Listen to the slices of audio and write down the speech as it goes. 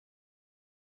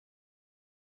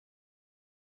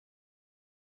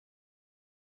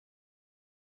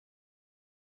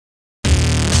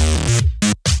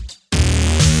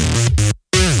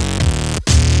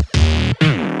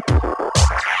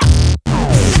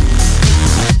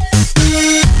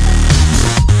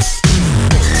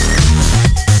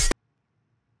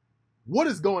What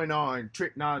is going on,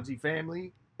 Tricology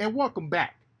family? And welcome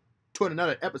back to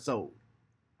another episode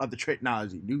of the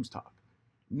Tricology News Talk.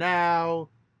 Now,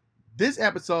 this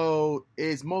episode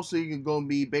is mostly going to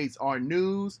be based on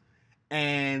news,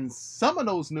 and some of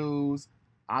those news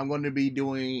I'm going to be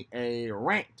doing a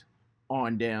rant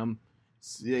on them.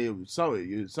 Some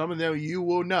of them you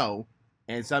will know,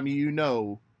 and some of you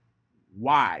know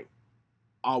why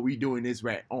are we doing this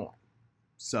rant on.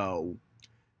 So,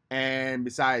 and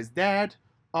besides that,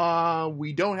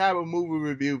 we don't have a movie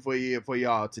review for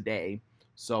y'all today.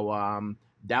 So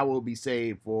that will be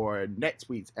saved for next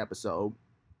week's episode.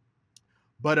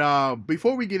 But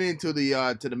before we get into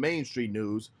the mainstream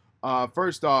news,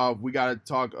 first off, we gotta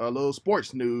talk a little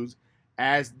sports news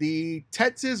as the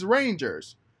Texas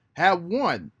Rangers have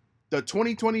won the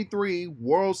 2023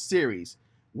 World Series,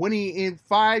 winning in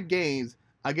 5 games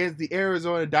against the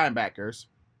Arizona Diamondbacks.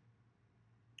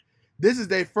 This is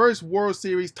their first World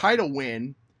Series title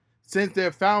win since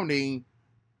their founding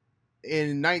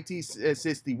in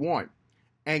 1961,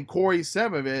 and Corey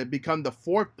Seaver become the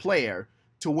 4th player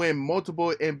to win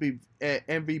multiple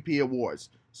MVP awards.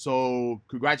 So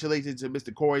congratulations to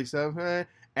Mr. Corey Seaver,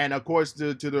 and of course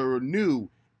to the new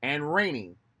and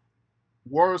reigning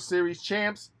World Series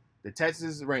champs, the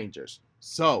Texas Rangers.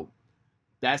 So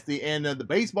that's the end of the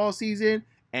baseball season,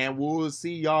 and we'll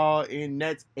see y'all in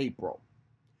next April.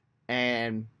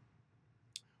 And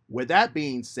with that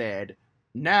being said,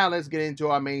 now let's get into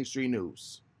our mainstream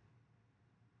news.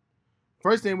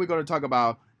 First thing we're going to talk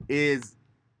about is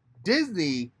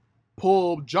Disney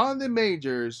pulled Jonathan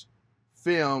Majors'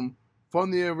 film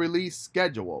from the release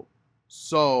schedule.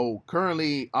 So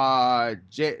currently,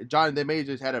 Jonathan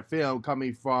Majors had a film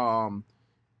coming from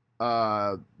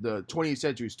the 20th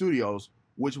Century Studios,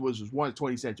 which was once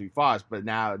 20th Century Fox, but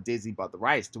now Disney bought the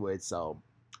rights to it. So,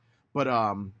 but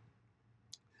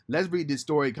let's read this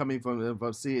story coming from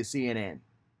CNN.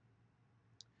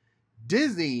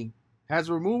 Disney has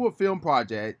removed a film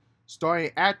project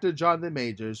starring actor Jonathan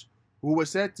Majors, who was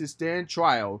set to stand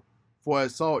trial for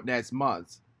assault next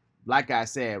month. Like I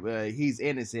said, he's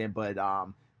innocent, but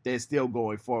they're still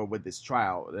going forward with this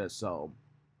trial. So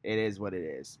it is what it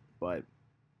is. But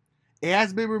it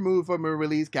has been removed from a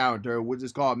release calendar, which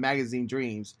is called Magazine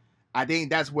Dreams. I think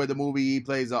that's where the movie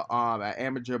plays an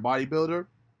amateur bodybuilder.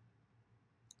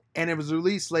 And it was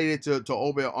released slated to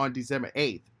open on December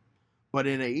 8th. But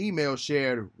in an email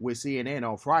shared with CNN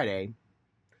on Friday,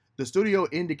 the studio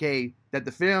indicated that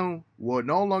the film will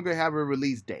no longer have a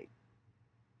release date.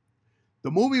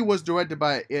 The movie was directed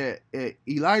by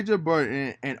Elijah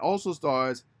Burton and also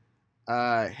stars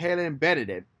Helen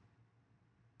Benedict.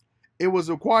 It was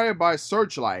acquired by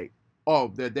Searchlight. Oh,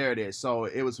 there it is. So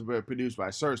it was produced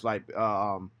by Searchlight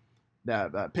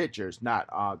Pictures, not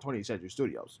 20th Century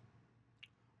Studios.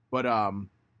 But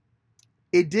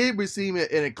it did receive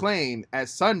an acclaim at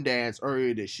Sundance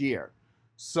earlier this year.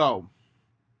 So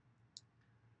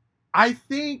I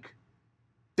think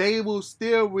they will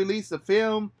still release the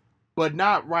film, but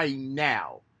not right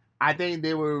now. I think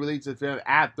they will release the film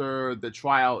after the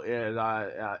trial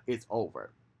is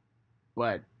over.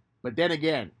 But then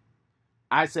again,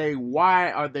 I say,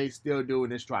 why are they still doing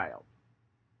this trial?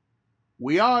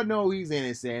 We all know he's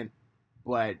innocent,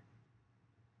 but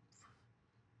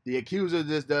the accuser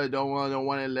just don't want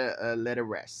to let it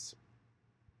rest.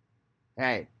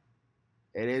 Hey,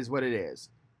 it is what it is.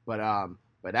 But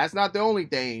that's not the only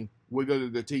thing we're going to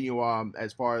continue on.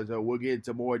 As far as we'll get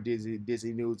into more Disney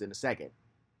news in a second.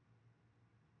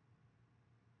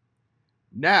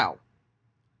 Now,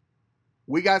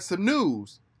 we got some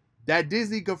news that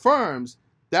Disney confirms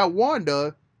that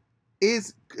Wanda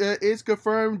is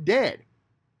confirmed dead.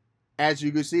 As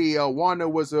you can see, Wanda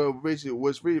was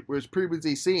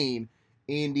previously seen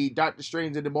in the Doctor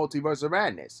Strange in the Multiverse of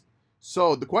Madness.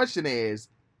 So the question is,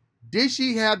 did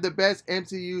she have the best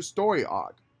MCU story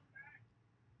arc?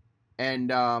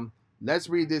 And let's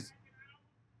read this.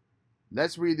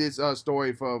 Let's read this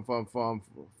story from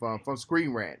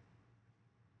Screen Rant.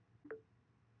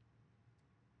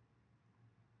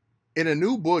 In a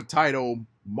new book titled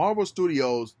Marvel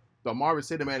Studios: The Marvel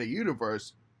Cinematic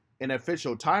Universe, an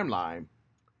official timeline,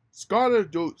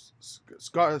 Scarlet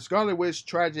Witch's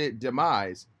tragic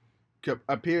demise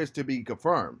appears to be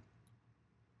confirmed.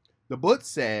 The book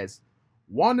says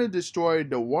Wanda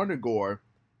destroyed the Wundagore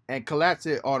and collapsed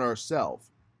it on herself,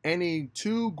 ending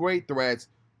 2 great threats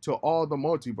to all the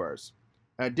multiverse.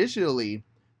 Additionally,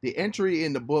 the entry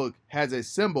in the book has a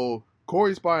symbol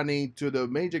corresponding to the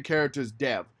major character's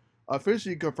death,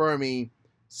 officially confirming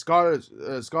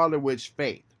Scarlet Witch's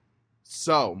fate.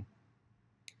 So,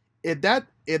 if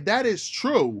that is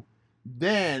true,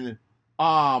 then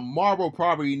Marvel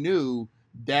probably knew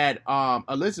that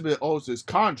Elizabeth Olsen's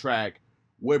contract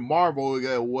with Marvel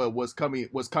was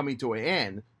coming to an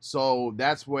end. So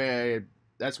that's why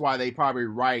they probably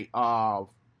write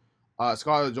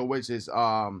Scarlet Witch's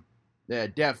the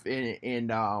death in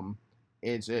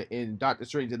Doctor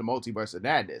Strange in the Multiverse of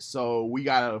Madness. So we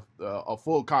got a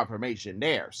full confirmation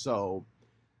there. So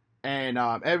and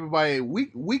everybody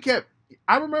we kept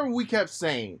I remember we kept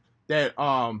saying that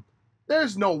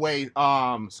there's no way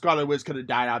Scarlet Witch could have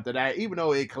died after that, even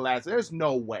though it collapsed. There's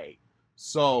no way.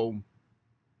 So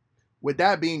with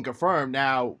that being confirmed,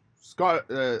 now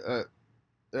Scarlet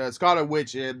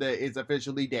Witch is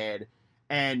officially dead,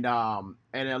 and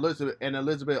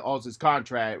Elizabeth Olsen's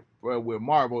contract with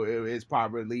Marvel is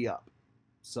probably up.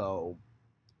 So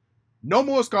no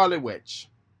more Scarlet Witch,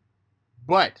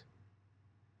 but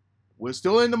we're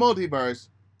still in the multiverse.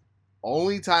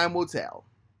 Only time will tell,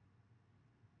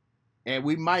 and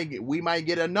we might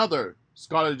get another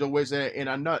Scarlet Witch in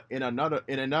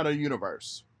another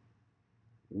universe.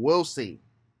 We'll see.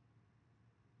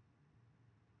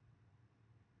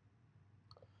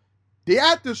 The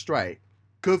actor strike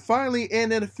could finally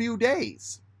end in a few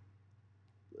days.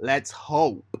 Let's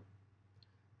hope.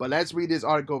 But let's read this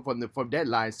article from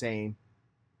Deadline saying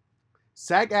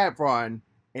SAG-AFTRA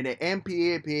and the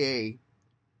MPAA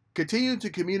continue to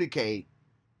communicate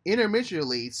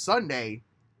intermittently Sunday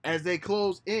as they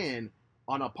close in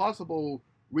on a possible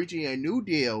reaching a new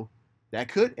deal that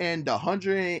could end the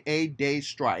 108-day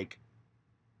strike.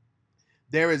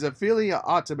 There is a feeling of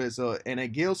optimism, and a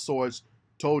Guild source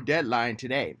told Deadline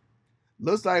today.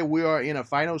 Looks like we are in a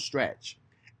final stretch.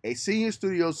 A senior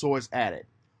studio source added.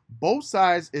 Both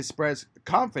sides expressed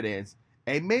confidence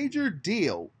a major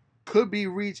deal could be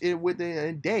reached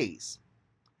within days.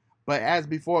 But as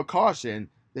before caution,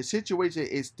 the situation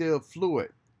is still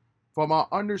fluid. From our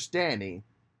understanding,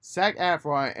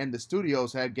 SAG-AFTRA and the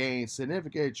studios have gained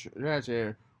significant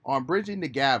traction on bridging the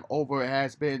gap over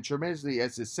has been tremendously a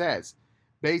success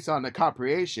based on the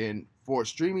cooperation for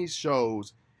streaming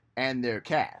shows and their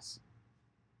cast.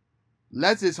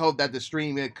 Let's just hope that the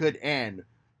streaming could end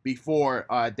before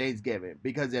Thanksgiving,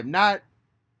 because if not,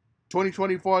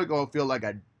 2024 is going to feel like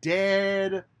a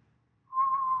dead.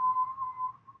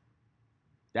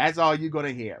 That's all you're going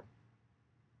to hear.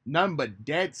 None but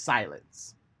dead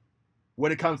silence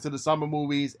when it comes to the summer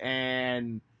movies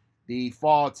and the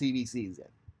fall TV season.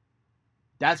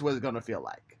 That's what it's going to feel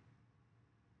like.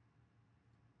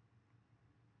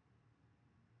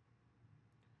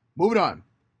 Moving on.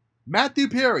 Matthew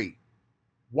Perry.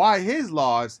 Why his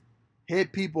loss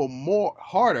hit people more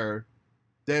harder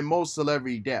than most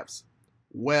celebrity deaths.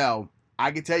 Well,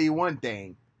 I can tell you one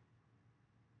thing.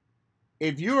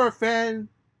 If you're a fan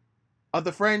of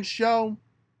the Friends show,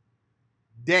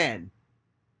 then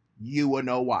you will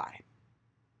know why.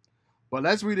 But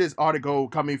let's read this article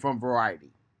coming from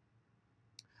Variety.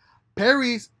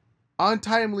 Perry's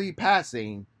untimely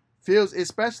passing feels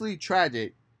especially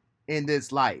tragic in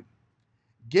this light.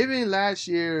 Given last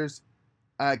year's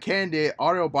candid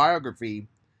autobiography,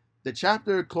 the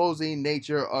chapter closing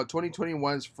nature of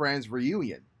 2021's Friends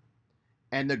reunion,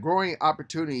 and the growing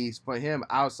opportunities for him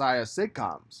outside of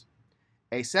sitcoms.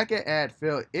 A second ad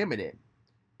felt imminent.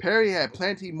 Perry had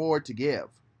plenty more to give,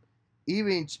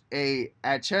 even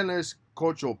at Chandler's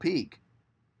cultural peak.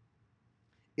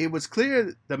 It was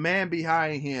clear the man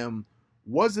behind him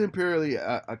wasn't purely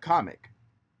a comic.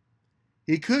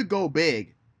 He could go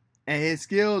big, and his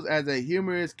skills as a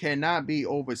humorist cannot be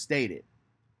overstated.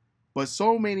 But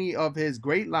so many of his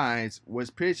great lines was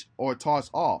pitched or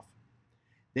tossed off.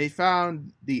 They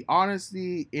found the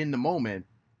honesty in the moment,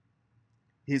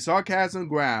 his sarcasm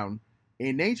ground,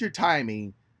 and nature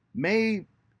timing made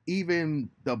even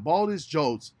the boldest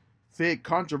jokes fit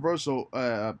controversial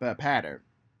pattern.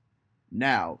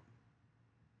 Now,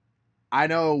 I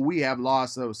know we have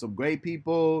lost some great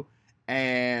people,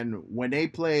 and when they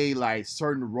play like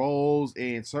certain roles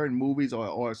in certain movies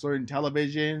or certain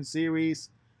television series,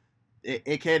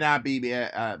 it cannot be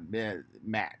a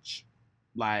match.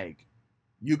 Like,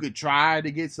 you could try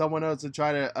to get someone else to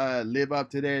try to live up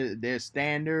to their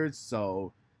standards.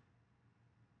 So,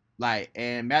 like,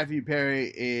 and Matthew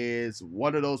Perry is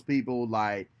one of those people,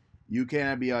 like, you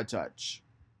cannot be untouched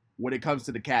when it comes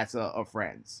to the cast of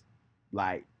Friends.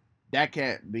 Like, that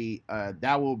can't be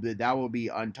that will be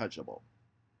untouchable.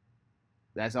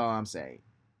 That's all I'm saying.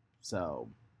 So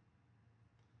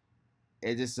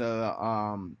it's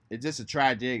just a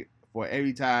tragic for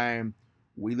every time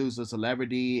we lose a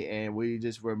celebrity, and we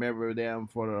just remember them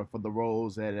for the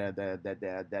roles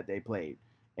that they played,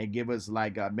 and give us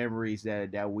like memories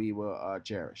that we will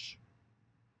cherish.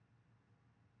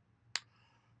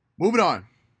 Moving on.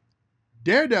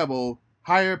 Daredevil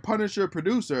hired Punisher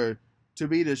producer to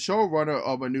be the showrunner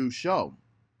of a new show.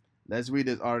 Let's read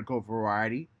this article for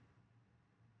Variety.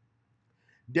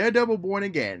 Daredevil Born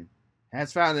Again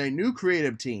has found a new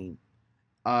creative team.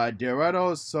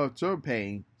 Deredo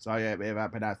Soturpain, sorry if I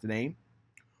pronounced the name,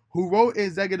 who wrote and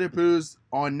executive produced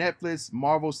on Netflix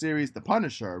Marvel series The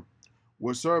Punisher,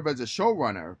 will serve as a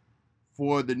showrunner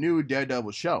for the new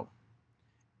Daredevil show.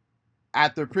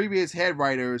 After previous head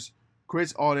writers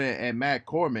Chris Alden and Matt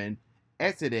Corman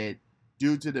exited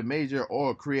due to the major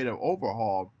or creative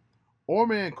overhaul,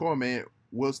 Orman and Corman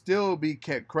will still be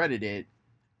kept credited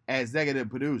as executive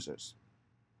producers.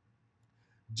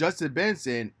 Justin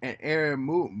Benson and Aaron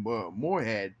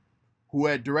Moorhead, who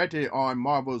had directed on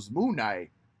Marvel's Moon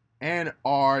Knight and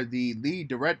are the lead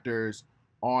directors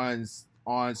on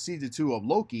season 2 of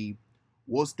Loki,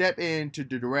 will step in to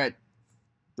direct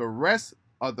the rest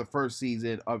of the first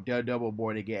season of Daredevil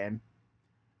Born Again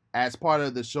as part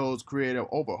of the show's creative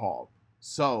overhaul.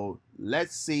 So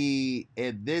let's see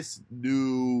if this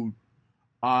new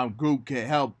group can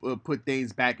help put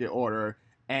things back in order.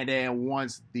 And then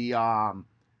once the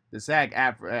SAG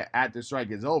after strike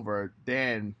is over,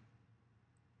 then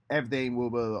everything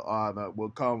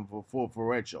will come for full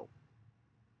fruition.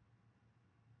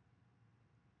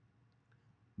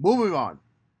 Moving on,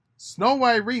 Snow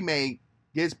White remake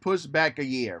gets pushed back a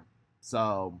year.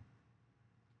 So,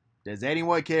 does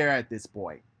anyone care at this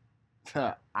point?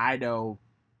 I know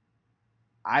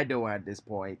at this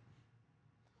point.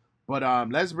 But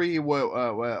let's read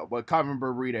what Common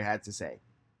Bird Reader had to say.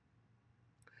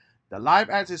 The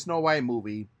live-action Snow White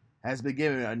movie has been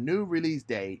given a new release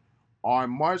date on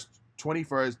March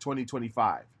 21st,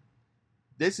 2025.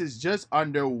 This is just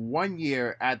under 1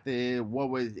 year after what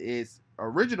was its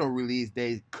original release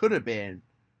date could have been,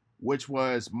 which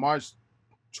was March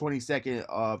 22nd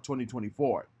of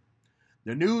 2024.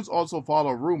 The news also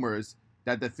followed rumors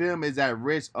that the film is at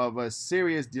risk of a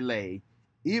serious delay,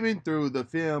 even though the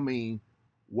filming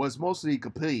was mostly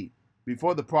complete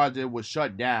before the project was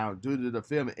shut down due to the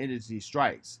film industry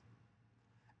strikes.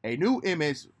 A new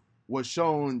image was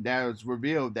shown that was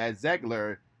revealed that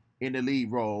Zegler, in the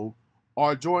lead role,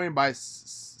 are joined by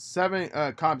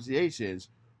 7 conversations,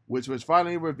 which was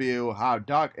finally revealed how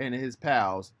Doc and his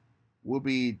pals will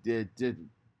be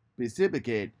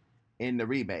specific in the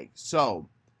remake. So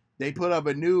they put up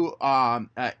a new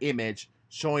image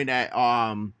showing that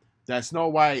that Snow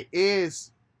White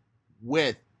is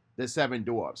with the 7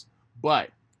 dwarfs. But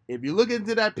if you look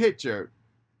into that picture,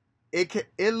 it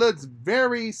looks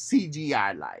very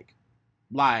CGI like.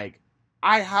 Like,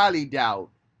 I highly doubt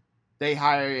they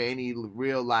hire any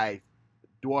real life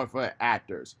dwarf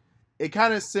actors. It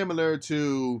kind of similar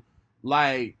to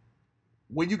like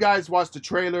when you guys watch the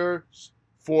trailer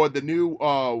for the new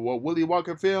Willy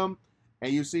Wonka film,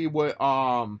 and you see what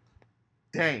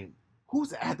dang, who's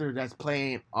the actor that's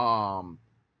playing the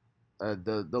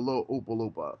little Oopa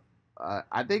Loopa?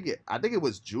 I think it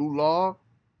was Jude Law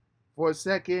for a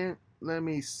second. Let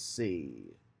me see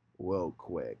real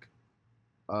quick.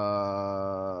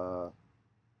 No,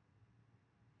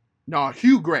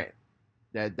 Hugh Grant.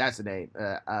 That's the name.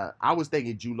 I was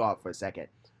thinking Jude Law for a second,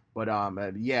 but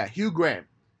yeah, Hugh Grant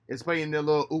is playing the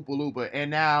little Oopa Loopa,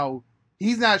 and now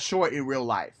he's not short in real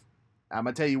life. I'm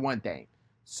gonna tell you one thing.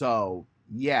 So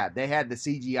yeah, they had the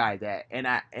CGI that, and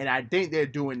I think they're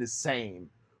doing the same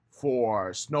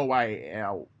for Snow White.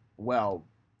 Well,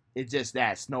 it's just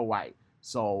that Snow White.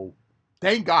 So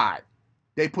thank God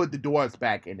they put the dwarves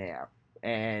back in there,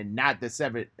 and not the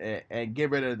 7 and get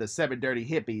rid of the 7 dirty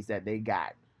hippies that they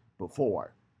got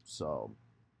before. So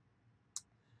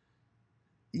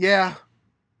yeah,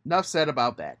 enough said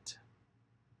about that.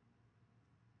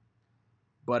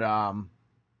 But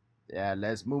yeah,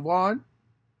 let's move on.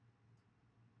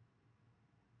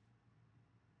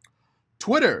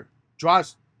 Twitter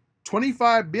drops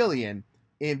 25 billion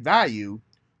in value.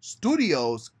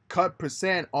 Studios cut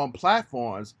percent on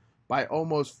platforms by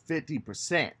almost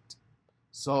 50%.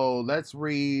 So let's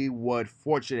read what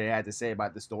Fortune had to say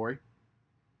about the story.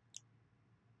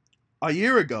 A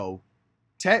year ago,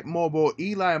 tech mogul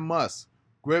Elon Musk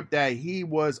gripped that he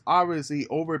was obviously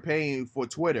overpaying for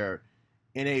Twitter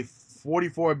in a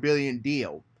 $44 billion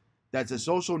deal that the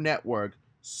social network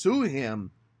sued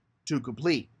him to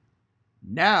complete.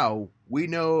 Now we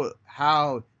know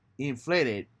how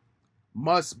inflated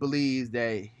Musk believes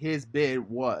that his bid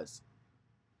was.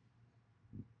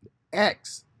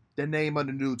 X, the name of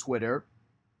the new Twitter,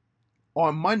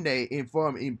 on Monday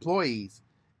informed employees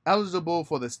eligible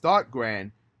for the stock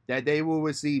grant that they will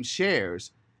receive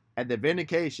shares at the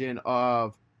vindication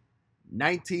of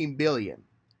 $19 billion.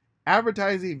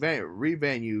 Advertising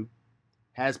revenue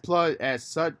has plunged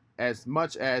as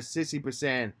much as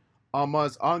 60%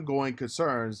 amongst ongoing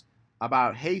concerns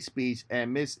about hate speech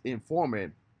and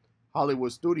misinforming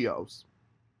Hollywood studios.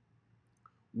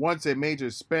 Once a major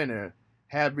spender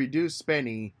have reduced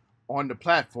spending on the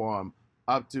platform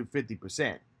up to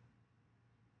 50%.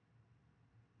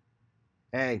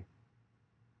 Hey,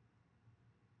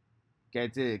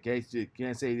 can't say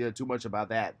too much about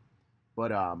that.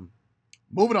 But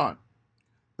moving on.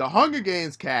 The Hunger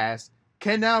Games cast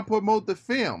can now promote the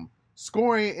film,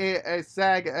 scoring a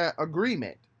SAG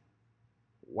agreement.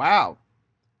 Wow.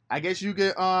 I guess you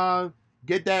can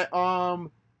get that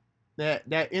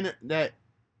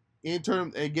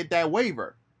interim and get that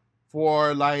waiver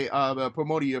for like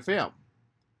promoting your film.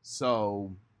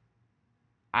 So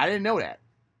I didn't know that.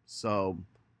 So,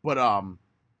 but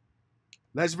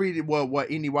let's read what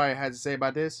IndieWire has to say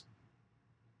about this.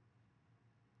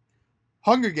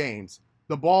 Hunger Games: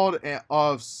 The Ballad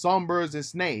of Songbirds and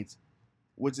Snakes,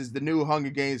 which is the new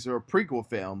Hunger Games or prequel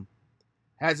film,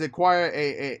 has acquired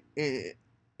an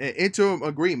interim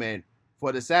agreement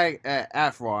for the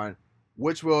SAG-AFTRA,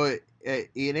 which will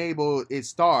enable its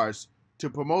stars to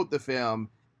promote the film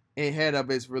ahead of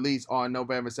its release on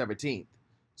November 17th.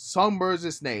 Songbirds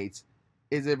and Snakes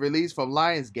is a release from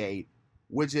Lionsgate,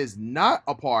 which is not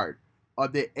a part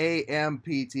of the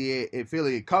AMPTA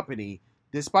affiliate company,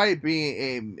 despite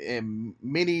being a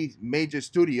mini major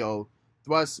studio,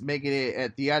 thus making it a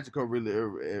theatrical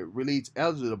release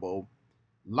eligible.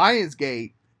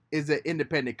 Lionsgate is an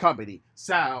independent company.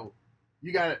 So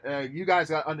you guys got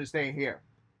to understand here.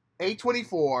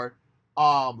 A24,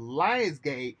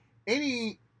 Lionsgate,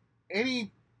 any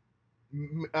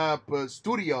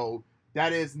studio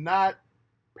that is not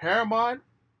Paramount,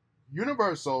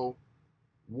 Universal,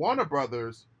 Warner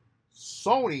Brothers,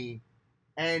 Sony,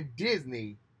 and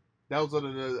Disney. Those are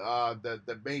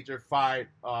the major five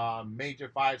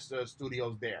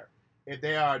studios there. If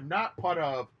they are not part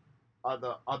of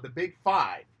the big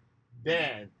five,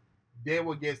 then they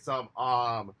will get some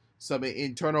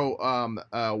internal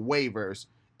waivers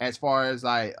as far as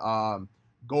like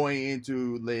going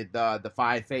into the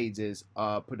five phases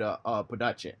of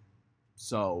production.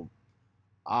 So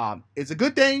it's a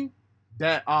good thing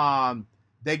that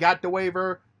they got the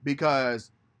waiver,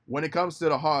 because when it comes to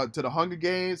the Hunger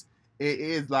Games, it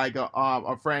is like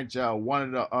a franchise,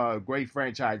 one of the great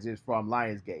franchises from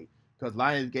Lionsgate, because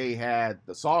Lionsgate had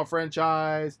the Saw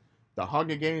franchise, the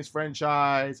Hunger Games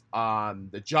franchise,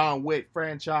 the John Wick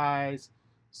franchise,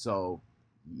 so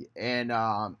and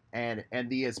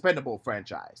the Expendable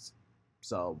franchise.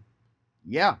 So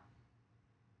yeah.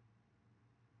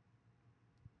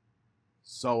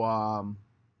 So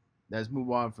let's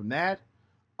move on from that.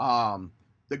 The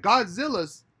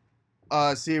Godzilla's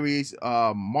series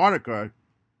Monica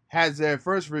has their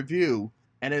first review,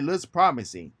 and it looks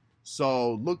promising.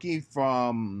 So looking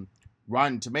from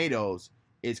Rotten Tomatoes,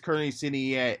 it's currently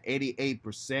sitting at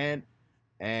 88%.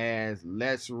 And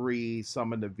let's read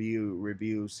some of the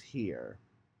reviews here.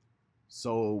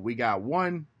 So we got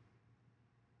one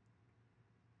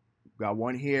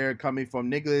here coming from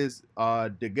Nicholas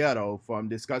DeGhetto from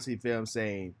Discussing Film,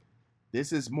 saying,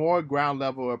 "This is more ground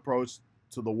level approach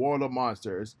to the world of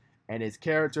monsters, and its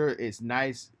character is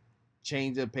nice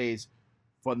change of pace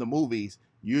from the movies.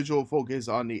 Usual focus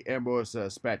on the amorous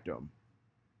spectrum."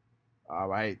 All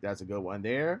right, that's a good one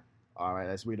there. All right,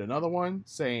 let's read another one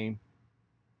saying,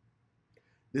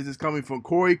 this is coming from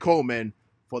Corey Coleman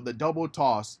for the Double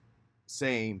Toss,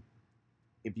 saying,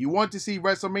 "If you want to see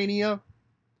WrestleMania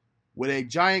with a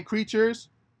giant creatures,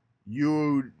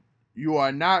 you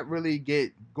are not really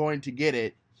going to get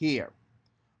it here.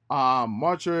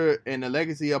 Monster and the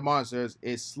Legacy of Monsters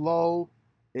is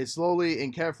slowly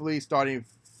and carefully starting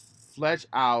flesh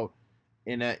out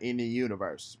in the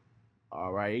universe."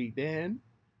 All right then,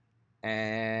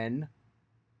 and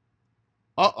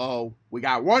we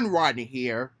got one writing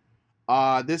here.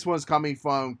 This one's coming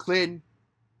from Clint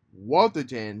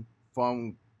Walterton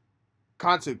from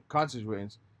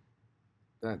Consequence.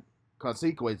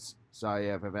 Consequence. Sorry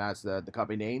if I pronounced the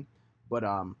company name, but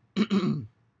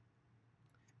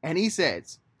and he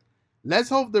says, "Let's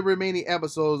hope the remaining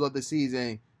episodes of the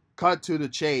season cut to the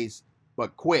chase,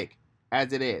 but quick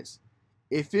as it is.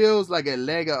 It feels like a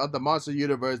leg of the monster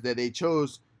universe that they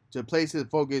chose to place its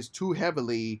focus too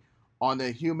heavily on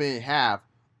the human half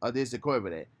of this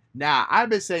equivalent." Now, I've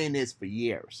been saying this for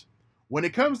years. When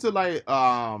it comes to like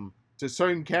to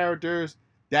certain characters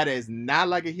that is not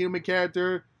like a human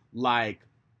character, like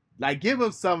give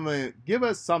us something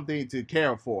to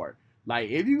care for. Like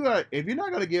if you're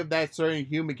not gonna give that certain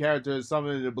human character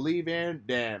something to believe in,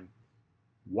 then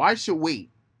why should we?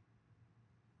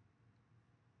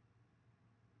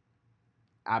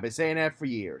 I've been saying that for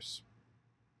years.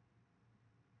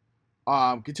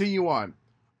 Continue on.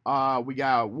 We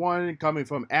got one coming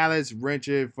from Alice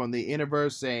Rencher from the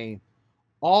Universe saying,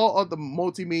 all of the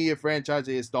multimedia franchise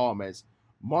installments,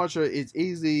 Marshall is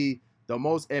easily the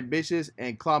most ambitious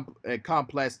and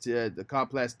complex to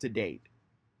date.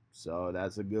 So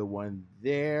that's a good one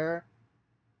there.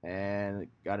 And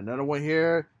got another one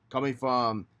here coming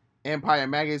from Empire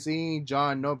Magazine.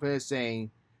 John Lopez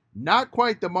saying, not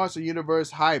quite the Marshall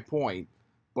Universe high point,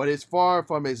 but it's far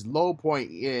from its low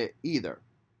point either.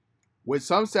 With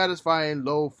some satisfying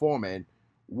low formant,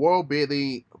 world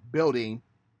building,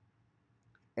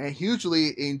 and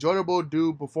hugely enjoyable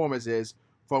duo performances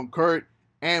from Kurt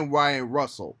and Ryan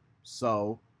Russell.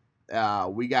 So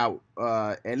we got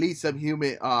at least some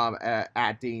human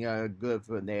acting good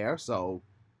from there. So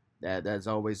that's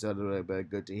always a little bit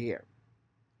good to hear.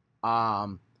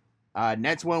 Um,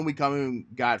 Next one we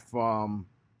got from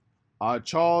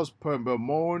Charles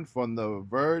Permorn from The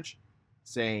Verge,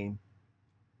 saying,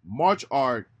 March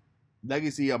Art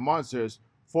Legacy of Monsters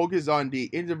focus on the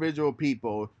individual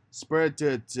people spurred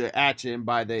to action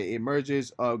by the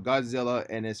emergence of Godzilla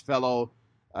and his fellow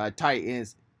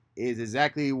Titans is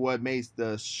exactly what makes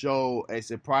the show a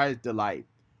surprise delight.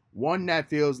 One that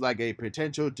feels like a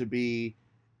potential to be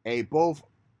a both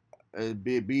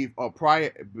be a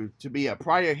prior to be a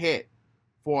prior hit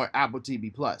for Apple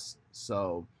TV Plus.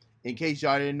 So, in case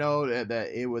y'all didn't know,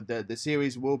 the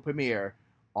series will premiere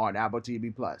on Apple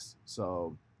TV Plus.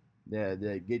 So,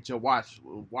 get your watch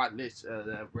list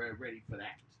ready for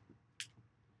that.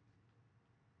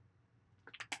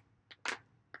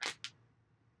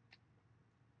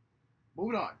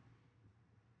 Moving on.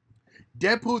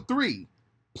 Deadpool 3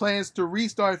 plans to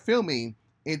restart filming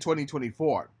in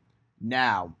 2024.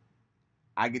 Now,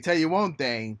 I can tell you one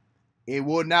thing: it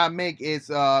will not make its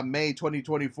May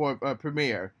 2024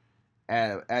 premiere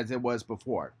as it was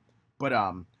before. But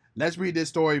let's read this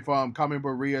story from Comic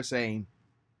Book Reader saying,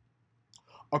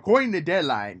 according to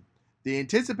Deadline, the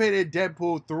anticipated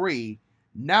Deadpool 3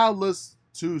 now looks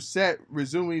to set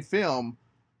resuming filming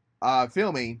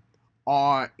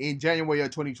in January of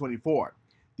 2024.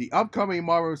 The upcoming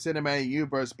Marvel Cinematic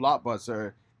Universe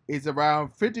blockbuster is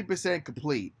around 50%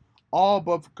 complete, all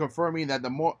but confirming that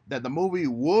the movie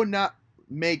will not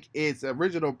make its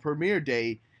original premiere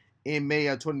date in May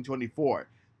of 2024,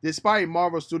 despite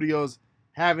Marvel Studios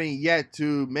having yet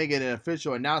to make an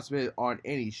official announcement on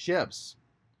any ships.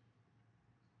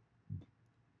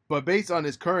 But based on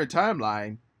its current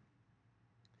timeline,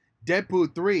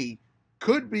 Deadpool 3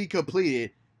 could be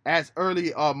completed as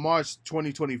early as March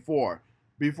 2024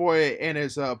 before it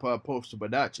enters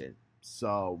post-production.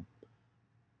 So,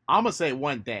 I'm going to say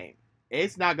one thing.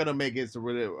 It's not going to make its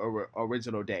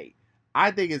original date.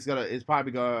 I think it's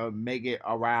probably going to make it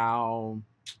around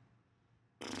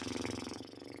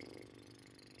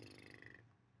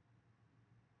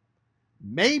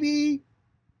maybe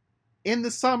in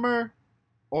the summer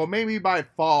or maybe by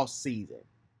fall season.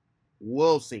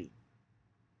 We'll see.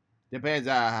 Depends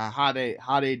on how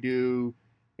they do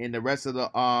in the rest of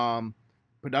the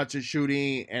production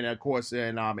shooting and of course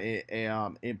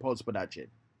in post production.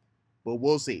 But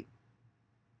we'll see.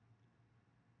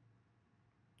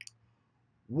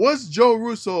 Was Joe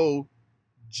Russo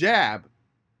jab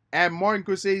at Martin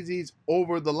Scorsese's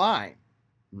Over the Line?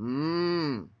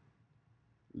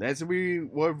 Let's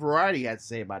read what Variety has to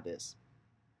say about this.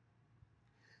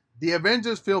 The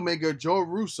Avengers filmmaker Joe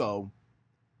Russo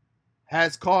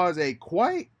has caused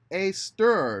quite a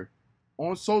stir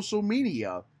on social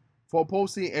media for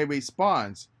posting a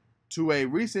response to a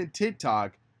recent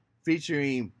TikTok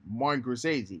featuring Martin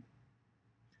Scorsese.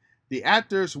 The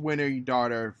actor's winning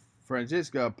daughter,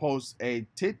 Francesca, posts a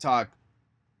TikTok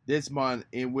this month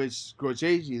in which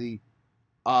Scorsese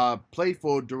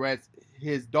playful directs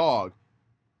his dog,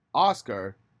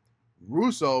 Oscar.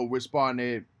 Russo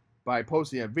responded by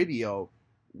posting a video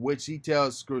which he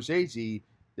tells Scorsese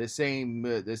the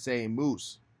same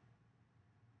moose.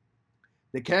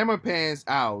 The camera pans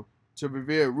out to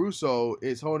reveal Russo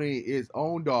is holding his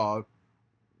own dog,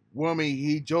 woman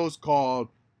he just called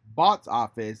Box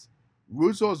Office.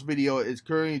 Russo's video is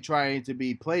currently trying to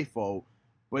be playful,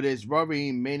 but is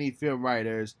rubbing many film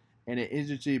writers and the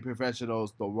industry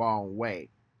professionals the wrong way.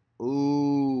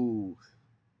 Ooh,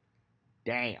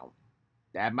 damn.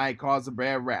 That might cause a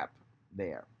bad rap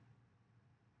there.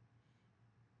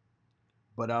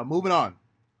 But moving on.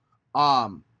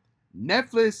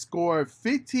 Netflix scored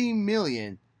 15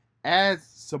 million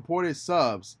ad-supported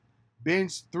subs,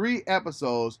 binged 3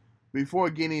 episodes before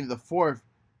getting the 4th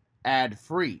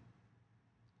ad-free.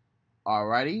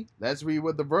 Alrighty, let's read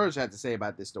what The Verge had to say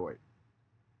about this story.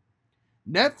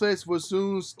 Netflix will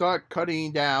soon start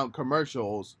cutting down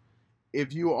commercials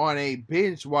if you're on a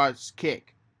binge watch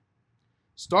kick.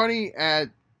 Starting at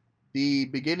the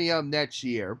beginning of next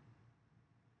year,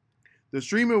 the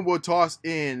streamer will toss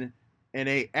in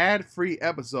a ad-free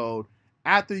episode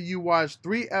after you watch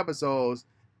 3 episodes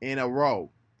in a row.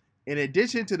 In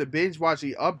addition to the binge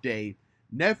watching update,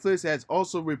 Netflix has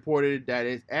also reported that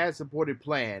its ad-supported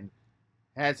plan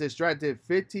has extracted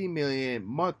 15 million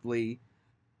monthly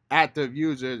active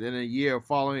users in a year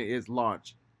following its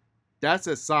launch. That's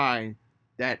a sign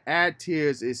that ad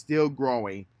tiers is still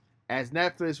growing, as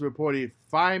Netflix reported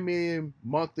 5 million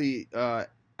monthly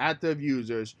active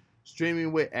users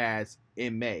streaming with ads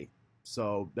in May.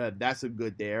 So that's a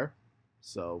good there.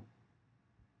 So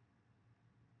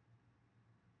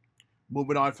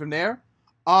moving on from there,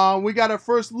 we got our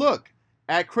first look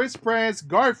at Chris Pratt's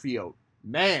Garfield.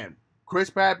 Man, Chris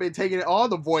Pratt been taking all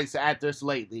the voice actors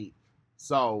lately.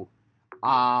 So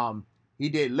he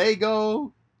did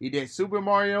Lego, he did Super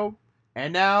Mario,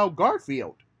 and now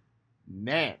Garfield.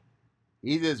 Man,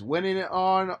 he's just winning it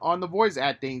on the voice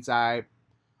acting side.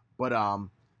 But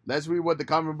let's read what the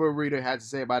comic book reader has to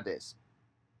say about this.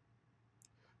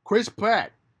 Chris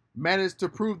Pratt managed to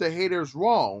prove the haters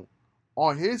wrong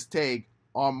on his take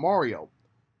on Mario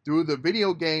through the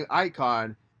video game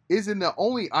icon isn't the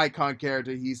only icon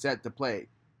character he's set to play.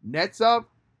 Next up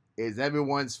is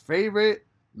everyone's favorite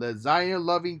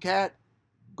lasagna-loving cat,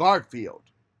 Garfield.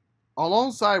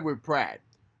 Alongside with Pratt,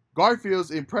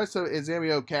 Garfield's impressive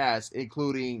ensemble cast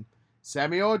including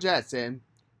Samuel Jackson,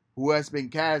 who has been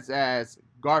cast as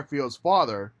Garfield's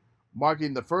father,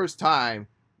 marking the first time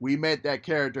we met that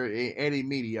character in any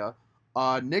media,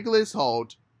 Nicholas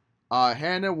Hoult,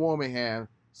 Hannah Womahan,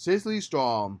 Cicely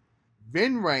Strong,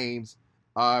 Vin Rames,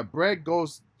 Brett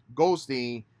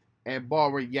Goldstein, and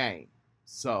Barbara Yang.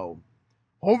 So,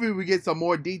 hopefully we get some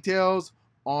more details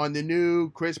on the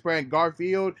new Chris Pratt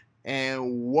Garfield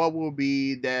and what will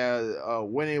be the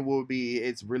when it will be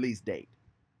its release date.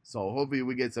 So hopefully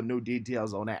we get some new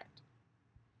details on that.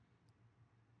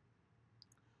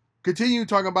 Continue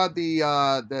talking about the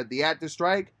actor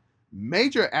strike.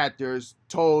 Major actors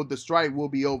told the strike will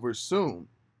be over soon.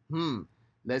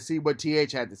 Let's see what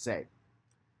TH had to say.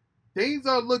 Things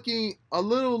are looking a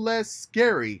little less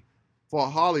scary for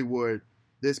Hollywood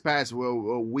this past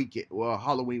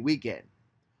Halloween weekend.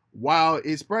 While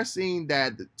expressing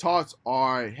that the talks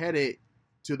are headed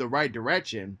to the right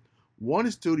direction,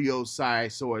 one studio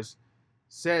side source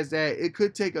says that it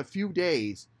could take a few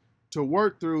days to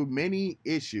work through many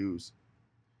issues.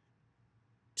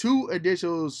 2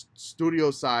 additional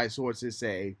studio side sources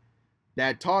say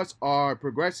that talks are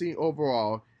progressing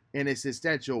overall in a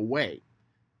substantial way,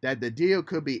 that the deal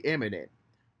could be imminent.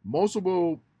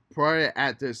 Multiple prior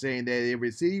actors saying that they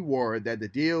received word that the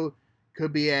deal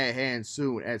could be at hand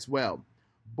soon as well.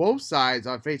 Both sides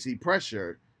are facing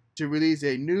pressure to release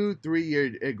a new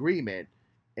 3-year agreement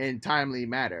in timely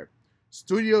manner.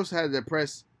 Studios have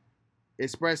expressed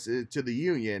to the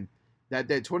union that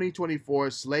their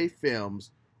 2024 slate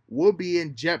films will be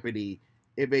in jeopardy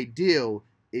if a deal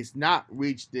is not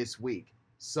reached this week.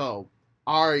 So,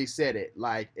 I already said it.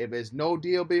 Like, if there's no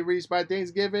deal being reached by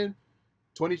Thanksgiving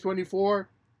 2024,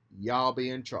 y'all be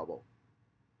in trouble.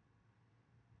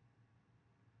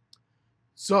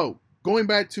 So, going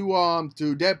back to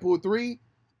Deadpool 3,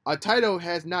 a title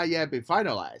has not yet been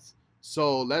finalized.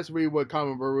 So, let's read what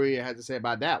Carmen Maria has to say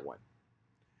about that one.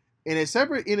 In a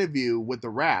separate interview with The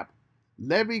Wrap,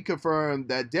 Levy confirmed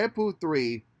that Deadpool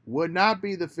 3 would not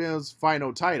be the film's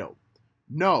final title.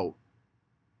 No,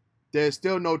 there's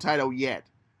still no title yet.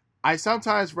 I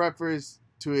sometimes reference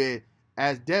to it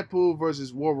as Deadpool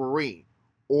vs. Wolverine,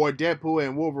 or Deadpool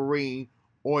and Wolverine,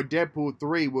 or Deadpool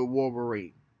 3 with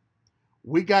Wolverine.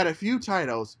 We got a few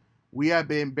titles we have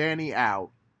been banning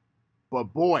out, but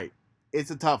boy,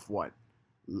 it's a tough one.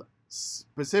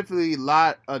 Specifically, a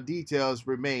lot of details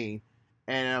remain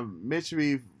and a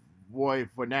mystery void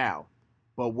for now.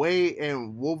 But Wade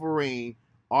and Wolverine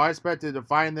are expected to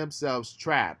find themselves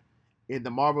trapped in the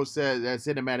Marvel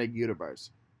Cinematic Universe.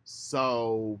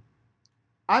 So,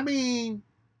 I mean,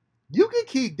 you can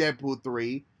keep Deadpool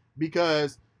 3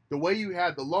 because the way you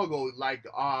have the logo, like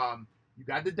you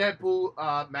got the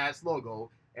Deadpool mask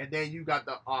logo, and then you got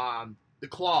the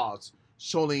claws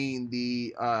showing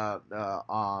the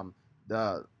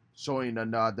showing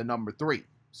the number 3.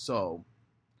 So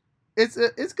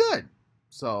it's good.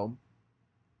 So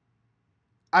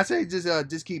I say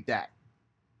just keep that,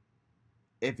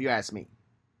 if you ask me.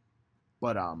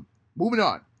 But moving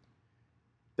on.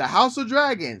 The House of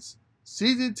Dragons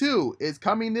Season 2 is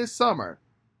coming this summer.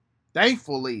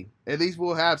 Thankfully, at least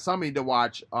we'll have something to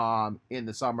watch in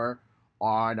the summer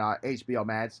on HBO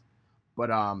Max. But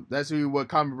let's see what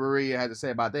Comic Maria has to say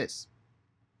about this.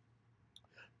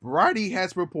 Variety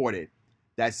has reported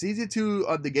that season 2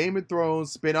 of the Game of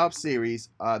Thrones spin-off series,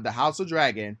 The House of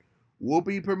Dragon, will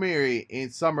be premiering in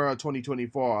summer of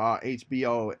 2024 on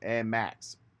HBO and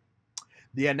Max.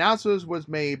 The announcement was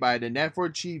made by the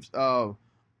network chiefs of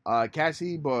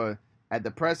Cassie Burr at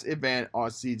the press event on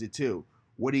season 2,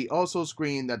 where he also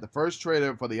screened that the first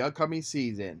trailer for the upcoming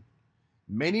season.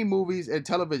 Many movies and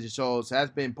television shows has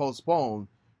been postponed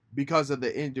because of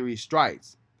the injury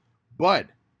strikes, but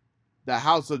the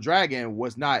House of Dragon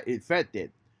was not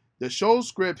affected. The show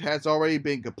script has already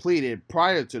been completed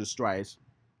prior to the strikes,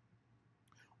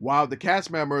 while the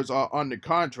cast members are under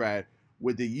contract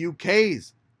with the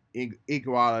UK's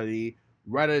equality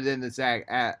rather than the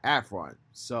SAG-AFTRA.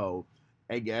 So,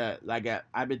 I've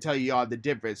been telling y'all the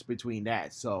difference between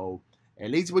that. So,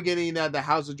 at least we're getting the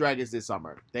House of Dragons this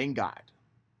summer. Thank God.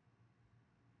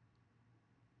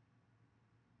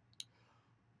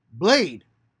 Blade,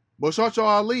 Mahershala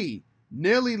Ali,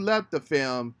 nearly left the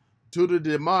film due to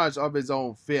the demise of his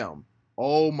own film.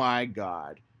 Oh my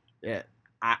God. Yeah,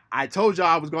 I told y'all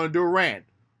I was going to do a rant,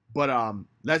 but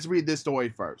let's read this story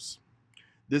first.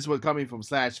 This was coming from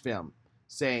Slash Film,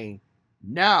 saying,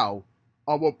 now,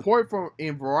 a report from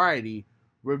in Variety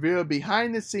revealed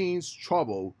behind-the-scenes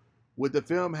trouble with the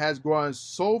film has grown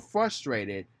so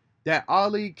frustrated that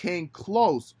Ali came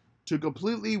close to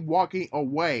completely walking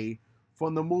away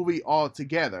from the movie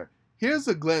altogether. Here's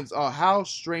a glimpse of how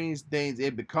strange things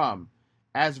it become.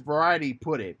 As Variety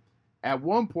put it, at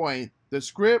one point, the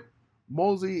script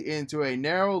moseyed into a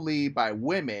narrow lead by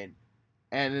women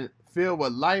and filled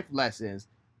with life lessons.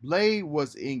 Blade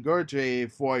was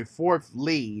ingurgitated for a fourth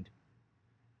lead,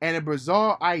 and a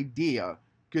bizarre idea,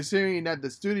 considering that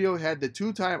the studio had the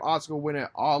two-time Oscar winner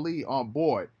Ali on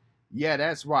board. Yeah,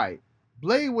 that's right.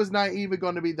 Blade was not even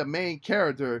going to be the main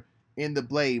character in the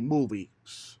Blade movie.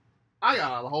 I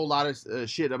got a whole lot of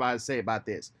shit about to say about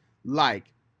this. Like,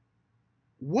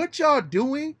 what y'all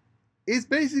doing is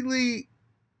basically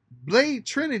Blade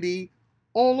Trinity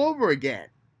all over again.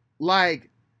 Like,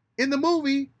 in the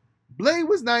movie, Blade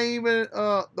was not even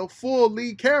the full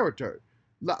lead character.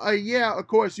 Yeah, of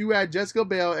course, you had Jessica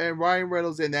Biel and Ryan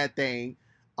Reynolds in that thing,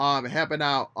 helping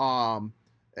out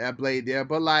at Blade there.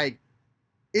 But like,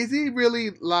 is he really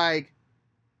like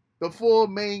the full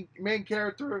main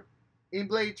character in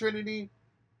Blade Trinity?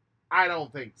 I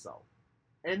don't think so.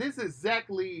 And this is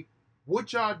exactly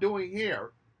what y'all doing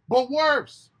here, but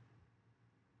worse.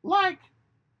 Like,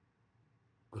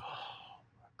 oh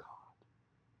my God.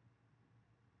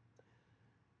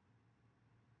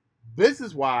 This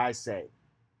is why I say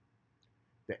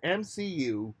the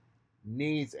MCU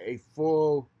needs a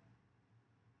full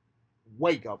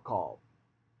wake-up call.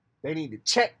 They need to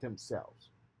check themselves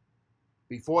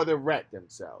before they wreck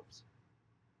themselves.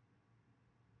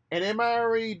 And they might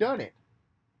already done it.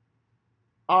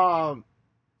 For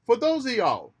those of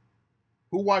y'all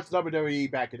who watched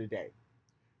WWE back in the day,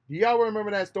 do y'all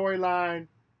remember that storyline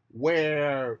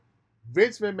where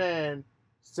Vince McMahon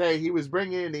said he was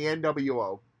bringing in the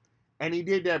NWO, and he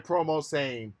did that promo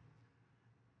saying,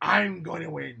 I'm going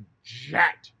to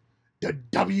inject the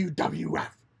WWF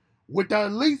with a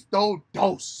lethal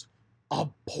dose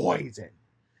of poison.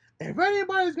 If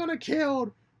anybody's going to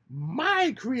kill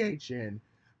my creation,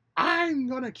 I'm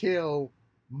going to kill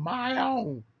my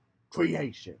own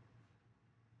creation.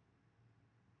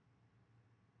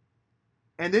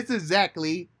 And this is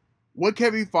exactly what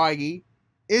Kevin Feige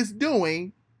is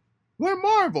doing with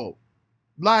Marvel.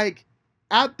 Like,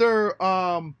 after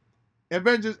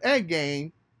Avengers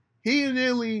Endgame, he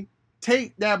nearly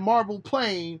take that Marvel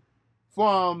plane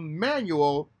from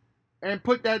manual and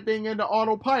put that thing into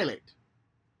autopilot.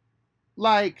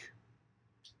 Like,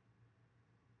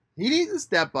 he needs to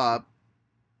step up,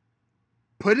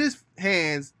 put his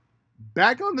hands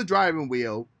back on the driving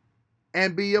wheel,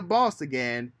 and be a boss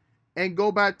again, and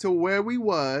go back to where we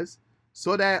was,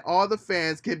 so that all the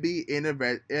fans can be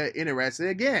interested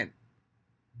again.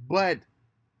 But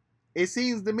it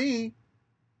seems to me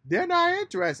they're not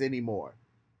interested anymore.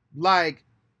 Like,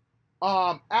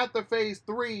 after Phase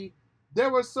 3, there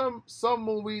were some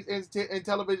movies and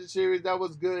television series that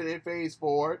was good in Phase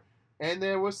 4, and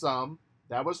there was some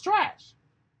that was trash.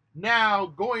 Now,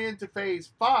 going into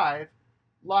Phase 5,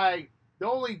 like, the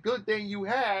only good thing you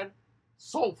had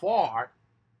so far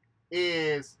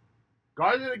is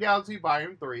Guardians of the Galaxy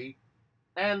Volume 3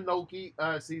 and Loki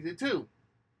Season 2.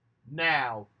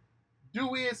 Now, do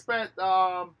we expect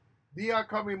the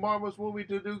upcoming Marvel's movie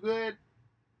to do good?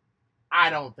 I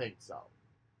don't think so.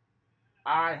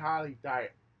 I highly doubt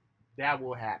that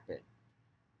will happen.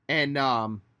 And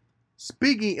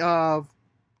Speaking of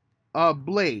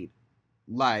Blade,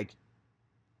 like,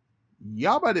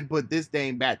 y'all better put this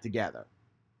thing back together.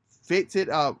 Fix it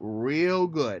up real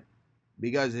good.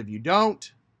 Because if you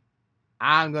don't,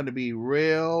 I'm going to be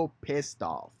real pissed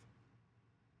off.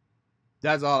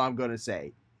 That's all I'm going to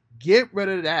say. Get rid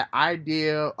of that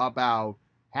idea about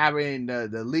having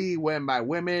the lead win by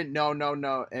women. No, no,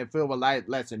 no. And feel a light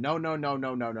lesson. No, no, no,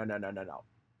 no, no, no, no, no, no, no.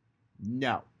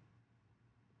 No.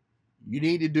 You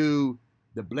need to do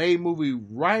the Blade movie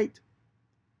right.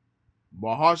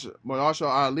 Mahershala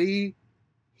Ali,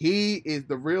 he is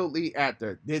the real lead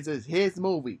actor. This is his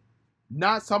movie,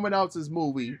 not someone else's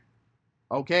movie.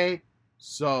 Okay?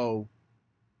 So,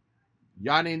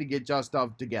 y'all need to get your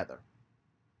stuff together.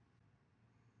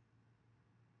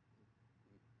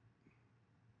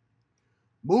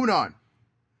 Moving on.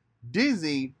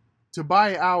 Disney to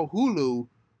buy out Hulu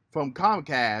from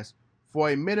Comcast for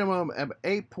a minimum of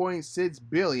 8.6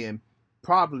 billion,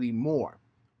 probably more.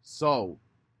 So,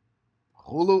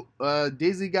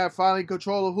 Disney got finally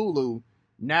control of Hulu.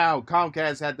 Now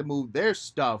Comcast had to move their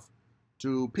stuff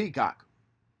to Peacock,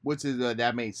 which is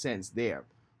that made sense there.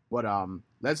 But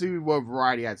let's see what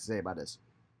Variety has to say about this.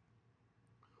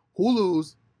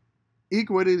 Hulu's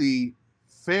equity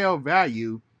fair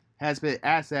value has been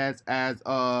assessed as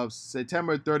of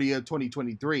September 30th,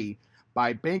 2023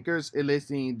 by bankers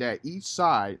eliciting that each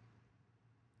side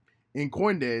in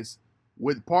Coindesk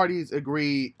with parties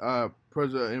agree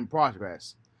in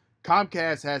progress.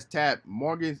 Comcast has tapped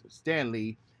Morgan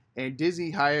Stanley and Disney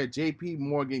hired JP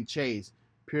Morgan Chase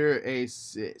per a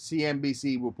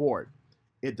CNBC report.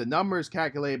 If the numbers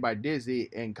calculated by Disney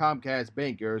and Comcast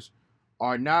bankers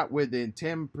are not within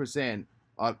 10%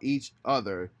 of each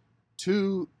other,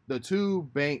 the two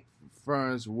bank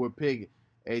firms would pick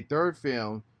a third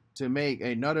film to make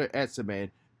another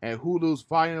estimate, and Hulu's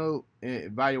final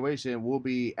valuation will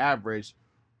be average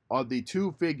of the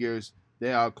two figures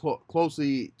that are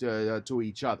closely to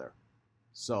each other.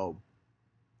 So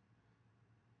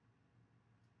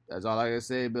that's all I can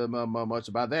say much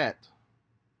about that.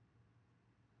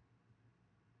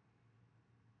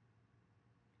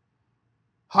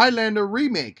 Highlander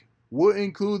remake will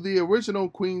include the original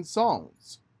Queen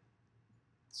songs.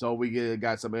 So we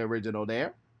got some original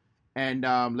there. And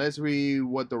let's read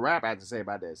what the rap had to say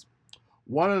about this.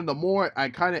 One of the more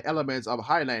iconic elements of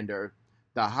Highlander,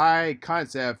 the high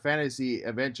concept fantasy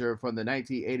adventure from the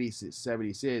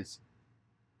 1986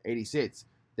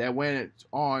 that went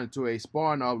on to a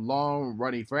spawn of long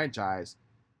running franchise,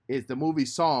 is the movie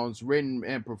songs written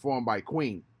and performed by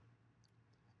Queen.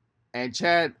 And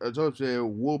Chad Joseph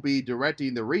will be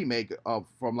directing the remake of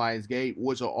From Lionsgate,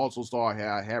 which will also star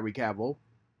Harry Cavill,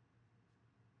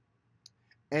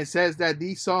 and says that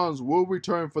these songs will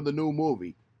return for the new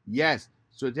movie. Yes,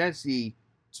 Straczynski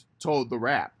told the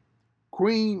Rap.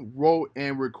 Queen wrote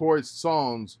and recorded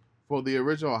songs for the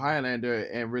original Highlander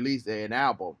and released an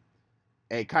album,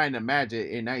 A Kind of Magic,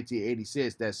 in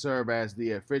 1986 that served as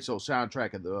the official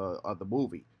soundtrack of the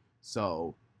movie.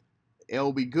 So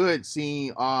it'll be good seeing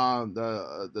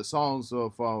the songs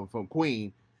from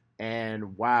Queen,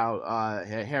 and while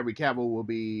Harry Cavill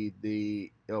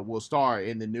will star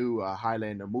in the new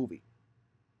Highlander movie.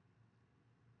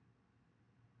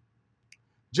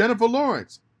 Jennifer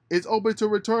Lawrence is open to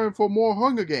return for more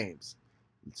Hunger Games.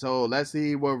 So let's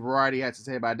see what Variety has to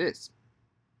say about this.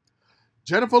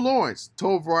 Jennifer Lawrence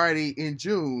told Variety in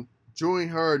June during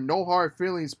her No Hard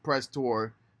Feelings press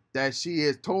tour that she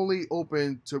is totally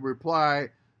open to reply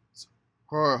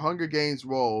her Hunger Games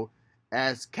role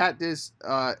as Katniss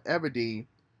Everdeen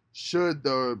should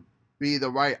there be the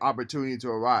right opportunity to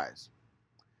arise.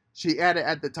 She added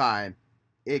at the time,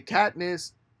 if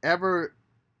Katniss ever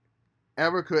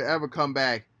come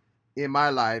back in my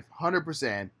life,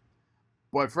 100%,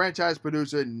 but franchise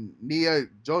producer Nia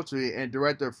Jotri and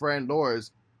director Fran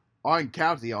Loris aren't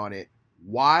counting on it.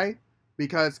 Why?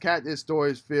 Because Katniss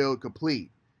stories feel complete,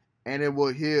 and it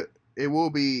will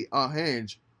be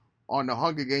unhinged on the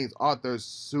Hunger Games author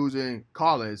Susan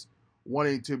Collins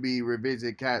wanting to be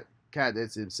revisit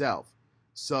Katniss himself.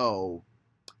 So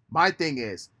my thing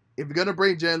is, if you're gonna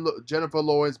bring Jennifer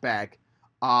Lawrence back,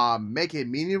 make it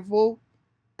meaningful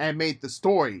and make the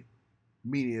story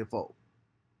meaningful.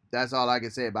 That's all I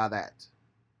can say about that.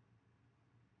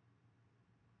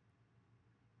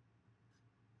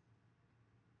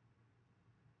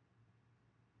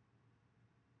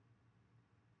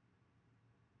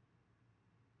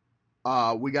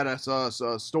 We got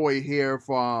a story here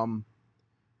from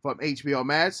HBO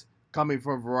Max coming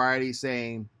from Variety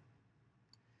saying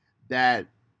that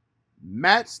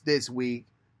Max this week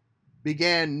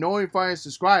began notifying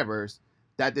subscribers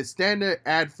that the standard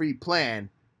ad-free plan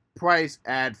priced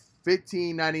at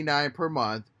 $15.99 per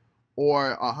month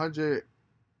or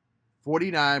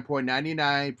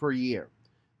 $149.99 per year.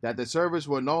 That the service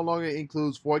will no longer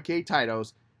include 4K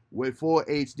titles with full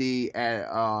HD at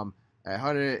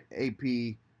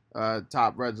 108p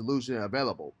top resolution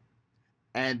available.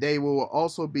 And they will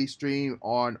also be streamed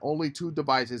on only 2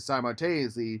 devices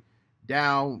simultaneously,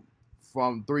 down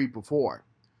from 3 before.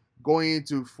 Going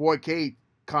into 4K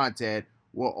content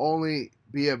will only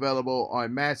be available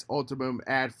on Max Ultimate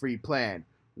ad-free plan,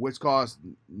 which costs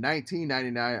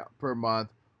 $19.99 per month,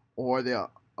 or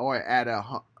at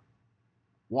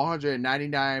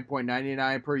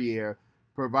 $199.99 per year,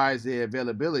 provides the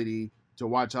availability to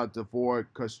watch up to 4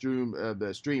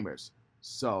 the streamers.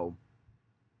 So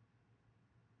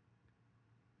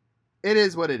it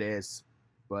is what it is.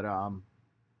 But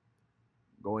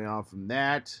going on from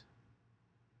that,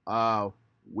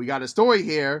 we got a story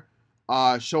here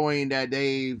showing that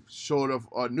they showed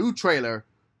a new trailer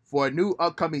for a new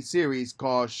upcoming series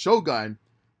called Shogun,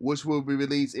 which will be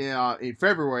released in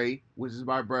February, which is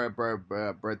my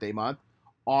birthday month,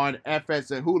 on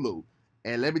FX and Hulu.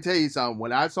 And let me tell you something.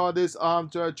 When I saw this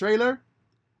trailer,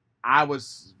 I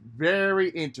was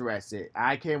very interested.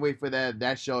 I can't wait for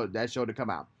that show to come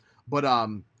out. But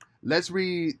let's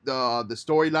read the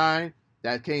storyline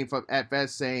that came from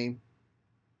FS, saying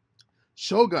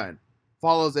Shogun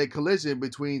follows a collision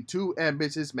between 2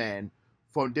 ambitious men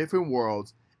from different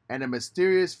worlds and a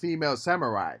mysterious female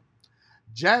samurai.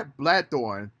 Jack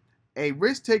Blackthorne, a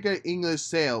risk-taker English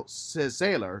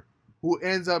sailor who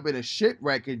ends up in a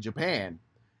shipwreck in Japan,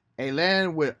 a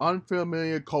land with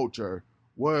unfamiliar culture,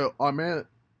 will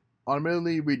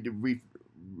ultimately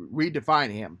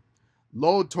redefine him.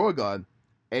 Lord Torgun,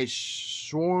 a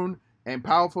sworn and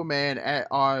powerful man at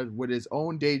odds with his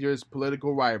own dangerous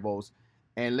political rivals,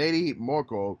 and Lady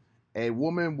Morkel, a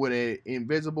woman with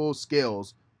invisible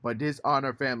skills but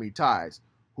dishonor family ties,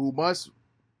 who must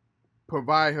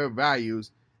provide her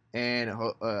values and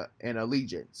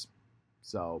allegiance.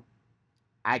 So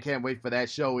I can't wait for that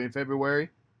show in February.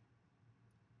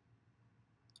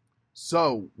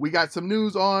 So we got some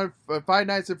news on Five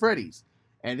Nights at Freddy's,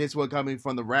 and this one coming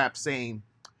from the Wrap, saying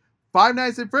Five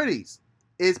Nights at Freddy's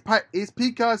is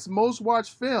Peacock's most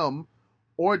watched film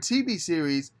or TV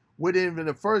series within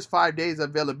the first 5 days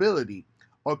of availability,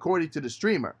 according to the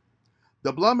streamer.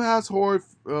 The Blumhouse horror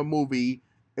movie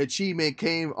achievement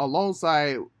came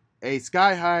alongside a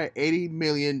sky-high $80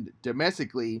 million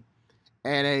domestically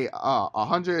and a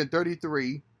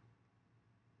 $133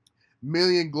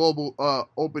 million global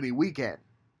opening weekend.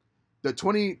 The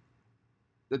 $20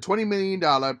 million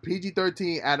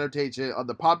PG-13 adaptation of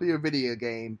the popular video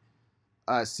game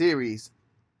series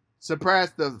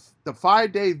surpassed the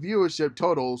 5-day viewership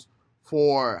totals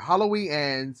for Halloween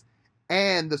Ends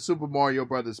and the Super Mario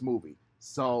Brothers movie.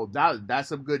 So that's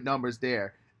some good numbers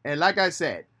there. And like I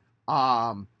said,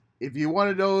 if you're one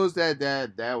of those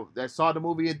that saw the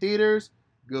movie in theaters,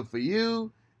 good for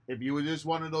you. If you were just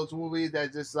one of those movies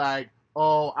that just like,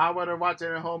 oh, I want to watch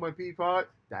it at home in Peapod,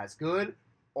 that's good.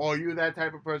 Or you that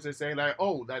type of person saying like,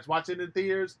 oh, that's watching in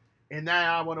theaters, and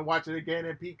now I want to watch it again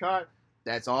in Peacock,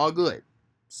 that's all good.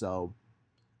 So,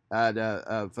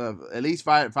 for at least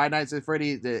Five Nights at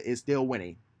Freddy's is still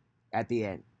winning at the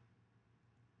end.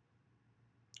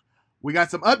 We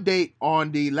got some update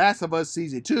on The Last of Us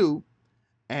Season 2,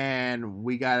 and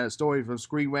we got a story from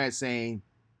Screen Rant saying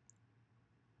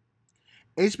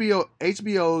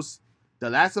HBO's The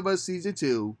Last of Us Season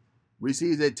 2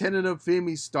 receives a tentative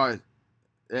filming start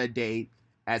date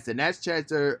as the next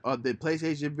chapter of the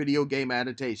PlayStation video game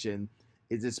adaptation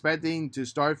is expecting to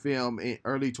start film in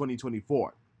early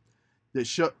 2024.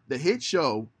 The hit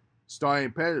show,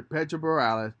 starring Pedro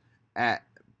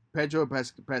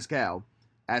Pascal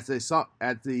as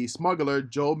the smuggler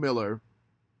Joel Miller,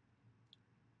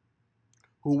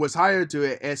 who was hired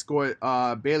to escort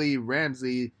Bailey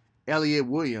Ramsey Elliott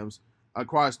Williams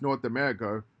across North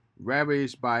America,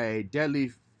 ravaged by a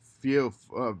deadly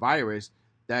virus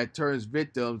that turns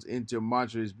victims into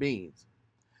monstrous beings.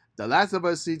 The Last of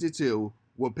Us Season 2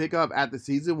 will pick up after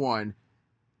Season 1,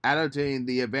 adapting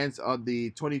the events of the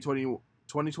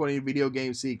 2020 video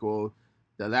game sequel,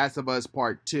 The Last of Us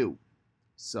Part 2.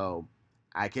 So,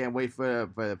 I can't wait for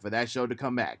that show to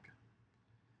come back.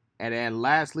 And then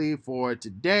lastly, for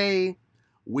today,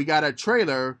 we got a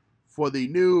trailer for the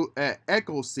new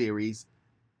Echo series.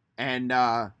 And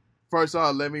first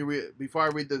off, before I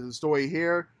read the story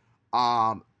here,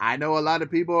 I know a lot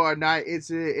of people are not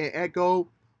interested in Echo,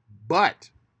 but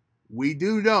we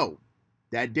do know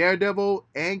that Daredevil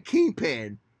and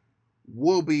Kingpin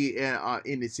will be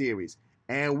in the series.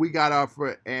 and we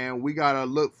got a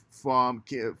look from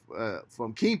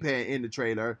Kingpin in the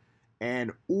trailer,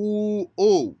 and ooh,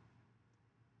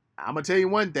 I'm gonna tell you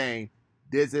one thing: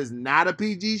 this is not a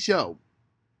PG show,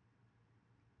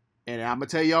 and I'm gonna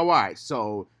tell y'all why.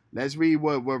 So let's read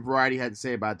what Variety had to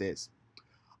say about this.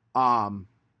 Um,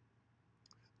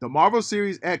 the Marvel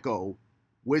series Echo,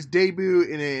 which debuted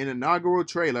in an inaugural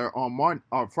trailer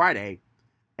on Friday,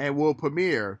 and will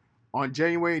premiere on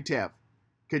January 10th,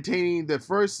 containing the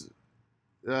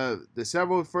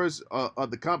several first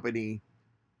of the company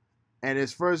and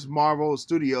its first Marvel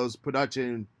Studios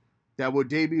production that will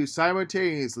debut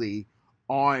simultaneously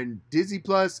on Disney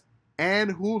Plus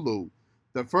and Hulu.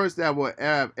 The first that will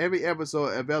have every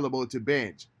episode available to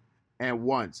binge at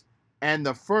once, and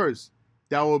the first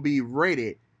that will be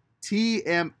rated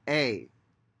TMA.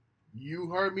 You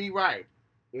heard me right.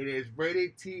 It is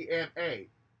rated TMA.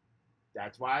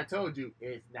 That's why I told you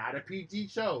it's not a PG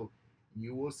show.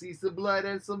 You will see some blood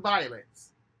and some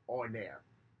violence on there.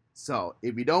 So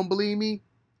if you don't believe me,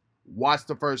 watch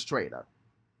the first trailer.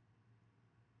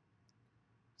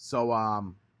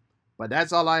 So but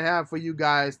that's all I have for you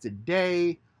guys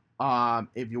today.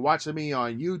 If you're watching me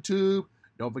on YouTube,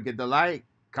 don't forget to like,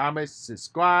 comment,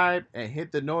 subscribe, and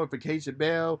hit the notification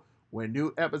bell when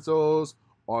new episodes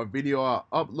or video are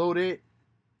uploaded.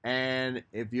 And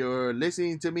if you're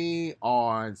listening to me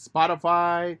on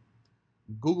Spotify,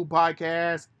 Google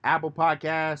Podcasts, Apple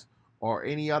Podcasts, or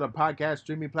any other podcast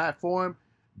streaming platform,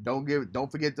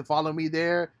 don't forget to follow me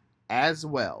there as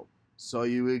well, so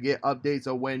you will get updates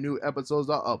on when new episodes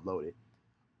are uploaded.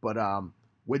 But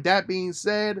with that being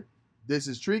said, this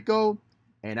is Trico,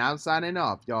 and I'm signing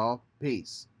off, y'all.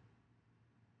 Peace.